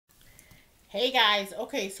Hey guys,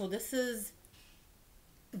 okay, so this is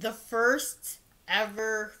the first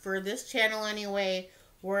ever for this channel anyway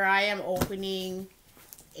where I am opening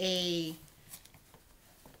a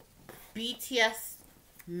BTS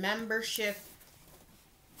membership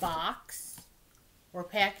box or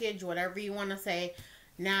package, whatever you want to say.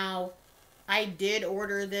 Now, I did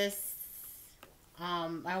order this,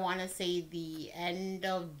 I want to say the end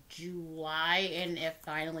of July, and it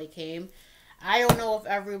finally came. I don't know if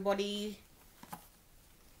everybody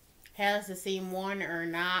has the same one or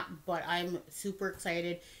not, but I'm super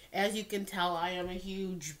excited. As you can tell, I am a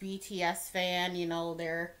huge BTS fan. You know,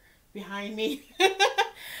 they're behind me.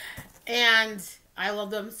 And I love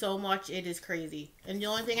them so much, it is crazy. And the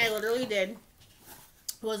only thing I literally did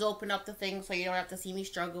was open up the thing so you don't have to see me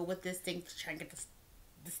struggle with this thing to try and get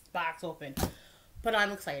this box open. But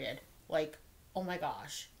I'm excited. Like, oh my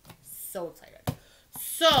gosh. So excited.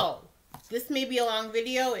 So, this may be a long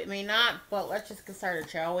video, it may not, but let's just get started,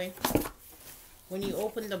 shall we? When you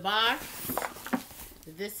open the box,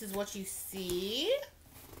 this is what you see.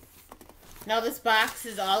 Now this box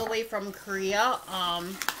is all the way from Korea.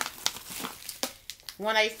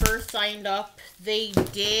 When I first signed up, they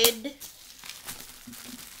did,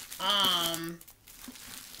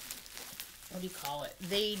 what do you call it?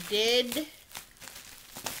 They did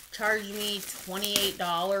charge me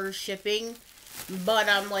 $28 shipping. But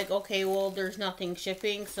I'm like, okay, well, there's nothing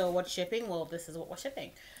shipping, so what's shipping? Well, this is what was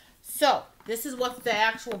shipping. So, this is what the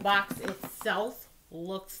actual box itself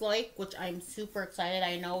looks like, which I'm super excited.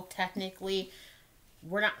 I know technically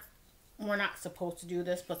we're not supposed to do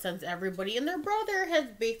this, but since everybody and their brother has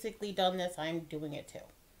basically done this, I'm doing it too.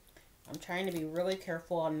 I'm trying to be really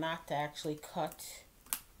careful on not to actually cut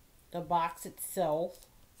the box itself.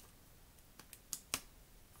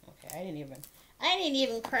 Okay, I didn't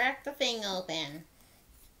even crack the thing open.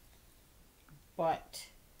 But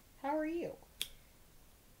how are you?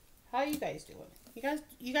 How are you guys doing? You guys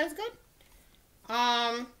good?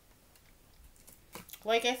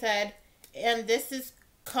 Like I said, and this is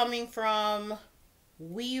coming from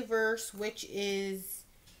Weverse, which is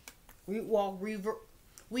Weverse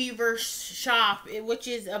shop, which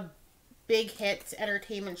is a big hits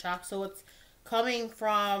entertainment shop. So it's coming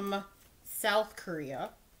from South Korea,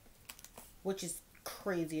 which is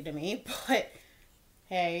crazy to me, but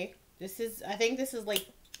hey, I think this is like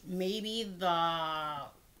maybe the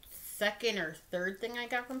second or third thing I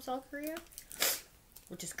got from South Korea,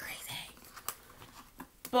 which is crazy.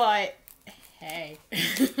 But hey,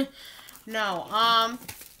 no,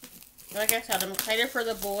 like I said, I'm excited for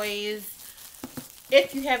the boys.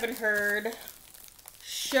 If you haven't heard,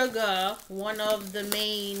 Suga, one of the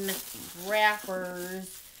main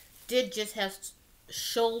rappers, did just have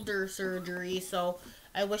shoulder surgery, so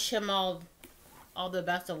I wish him all the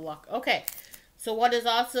best of luck. Okay, so what is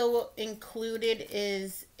also included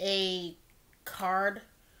is a card,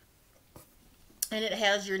 and it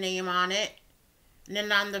has your name on it, and then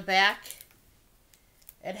on the back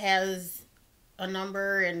it has a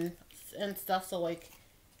number and stuff. So like,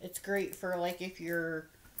 it's great for like if you're,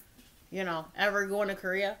 you know, ever going to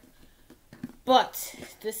Korea. But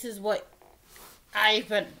this is what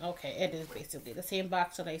okay, it is basically the same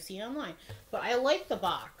box that I see online. But I like the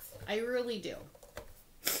box. I really do.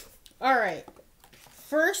 Alright.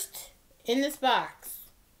 First in this box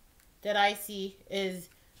that I see is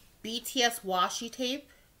BTS washi tape,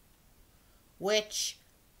 which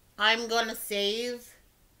I'm going to save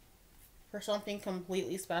for something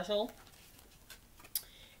completely special.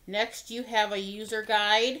 Next, you have a user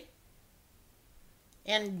guide,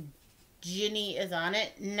 and Jinny is on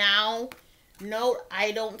it. Now, note,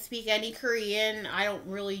 I don't speak any Korean. I don't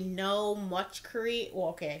really know much Korean. Well,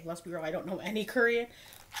 okay, let's be real. I don't know any Korean.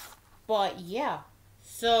 But, yeah.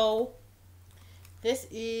 So, this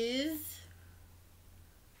is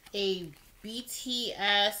a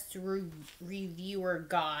BTS reviewer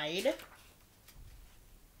guide.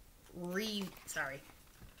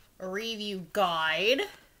 A review guide.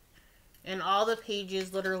 And all the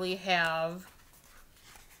pages literally have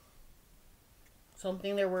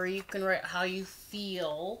something there where you can write how you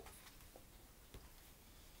feel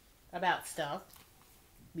about stuff,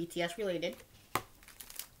 BTS related.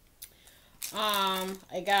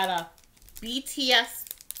 I got a BTS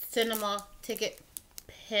cinema ticket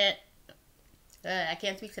pin. I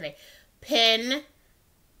can't speak today. Pin,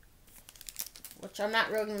 which I'm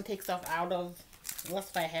not really going to take stuff out of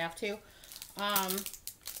unless if I have to.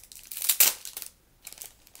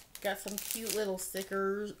 Got some cute little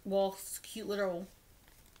stickers. Well, cute little...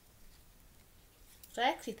 So I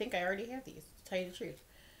actually think I already have these, to tell you the truth.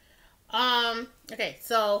 Okay,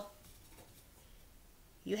 so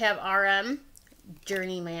you have RM,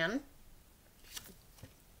 Journeyman.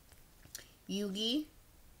 Yugi,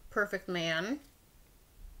 Perfect Man.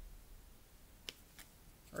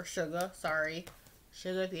 Or Suga, sorry.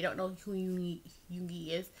 Suga, if you don't know who Yugi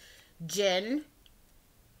is. Jin.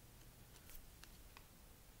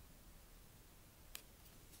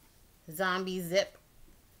 Zombie Zip.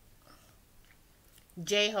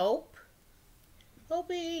 J-Hope.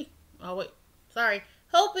 Hopi. Oh, wait. Sorry.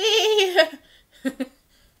 Hopi!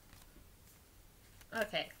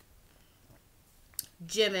 Okay.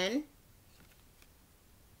 Jimin.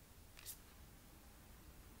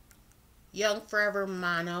 Young Forever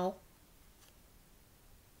Mono.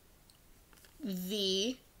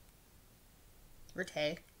 V.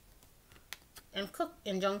 Rite. And Cook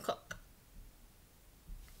and Jungkook.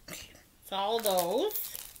 So all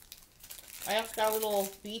those. I also got a little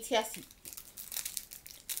BTS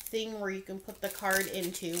thing where you can put the card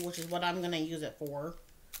into, which is what I'm gonna use it for.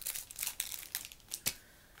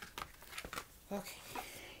 Okay.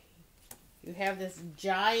 You have this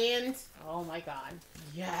giant, oh my god,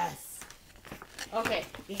 yes. Okay,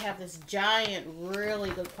 you have this giant, really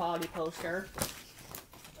good quality poster.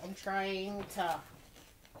 I'm trying to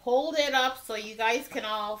hold it up so you guys can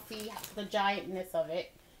all see the giantness of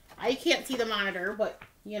it. I can't see the monitor, but,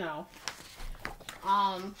 you know.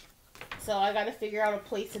 So I gotta figure out a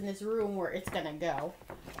place in this room where it's gonna go.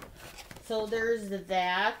 So there's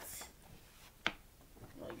that. Oh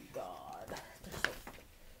my god.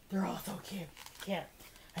 They're all so cute.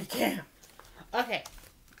 I can't. Okay.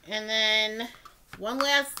 And then one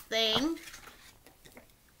last thing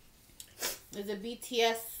is a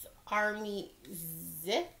BTS Army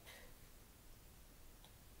zip.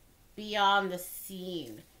 Beyond the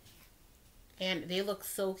Scene. And they look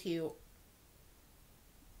so cute.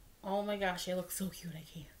 Oh my gosh, they look so cute.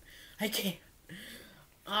 I can't.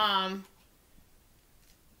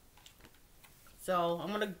 So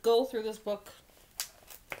I'm gonna go through this book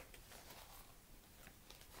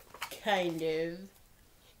kind of.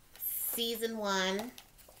 Season 1.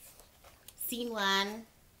 Scene 1.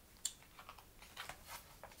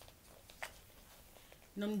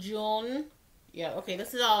 Namjoon. Yeah, okay,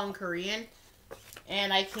 this is all in Korean.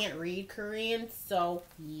 And I can't read Korean, so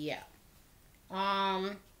yeah.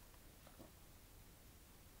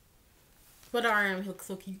 But RM looks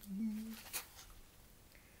so cute.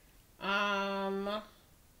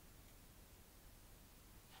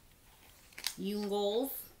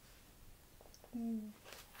 Yoongols.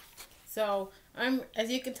 So as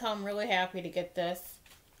you can tell, I'm really happy to get this.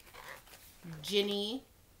 Jinny.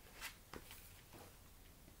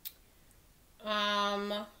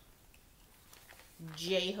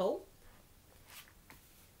 J-Hope.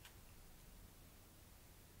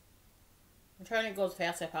 I'm trying to go as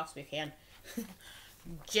fast as I possibly can.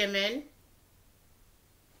 Jimin.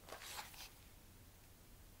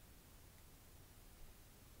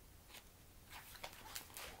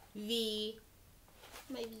 V.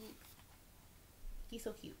 My V. He's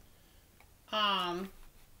so cute. And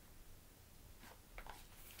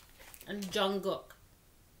Jungkook.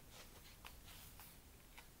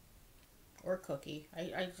 Or Cookie.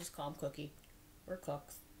 I just call him Cookie. Or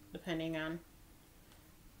Cooks. Depending on.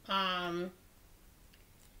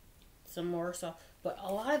 Some more stuff. But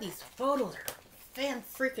a lot of these photos are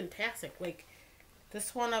fan-freaking-tastic. Like,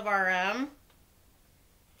 this one of RM.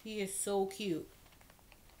 He is so cute.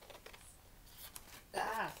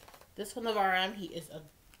 This one of RM, he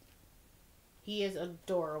is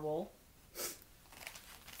adorable.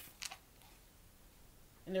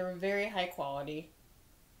 And they're very high quality.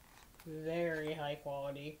 Very high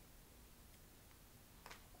quality.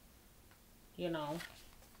 You know.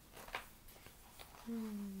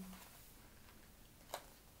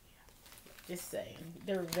 Just saying.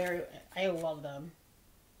 They're very, I love them.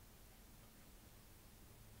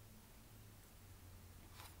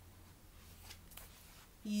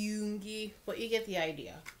 Yoongi, but you get the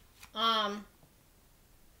idea. I'll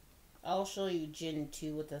show you Jin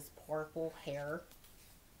too with this purple hair.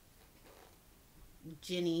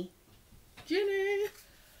 Jinny.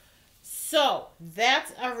 So,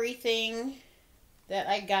 that's everything that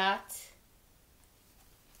I got.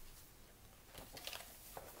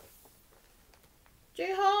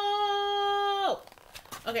 J-Hope!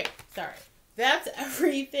 Okay, sorry. That's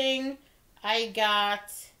everything I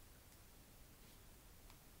got.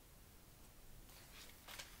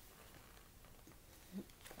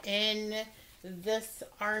 In this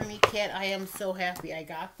army kit. I am so happy I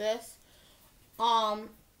got this.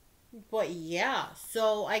 But yeah,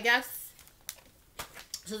 so I guess,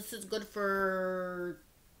 so this is good for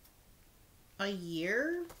a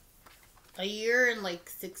year and like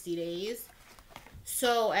 60 days.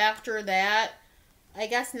 So after that, I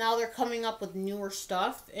guess now they're coming up with newer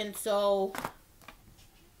stuff, and so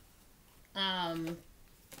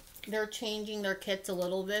they're changing their kits a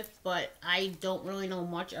little bit, but I don't really know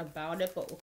much about it. But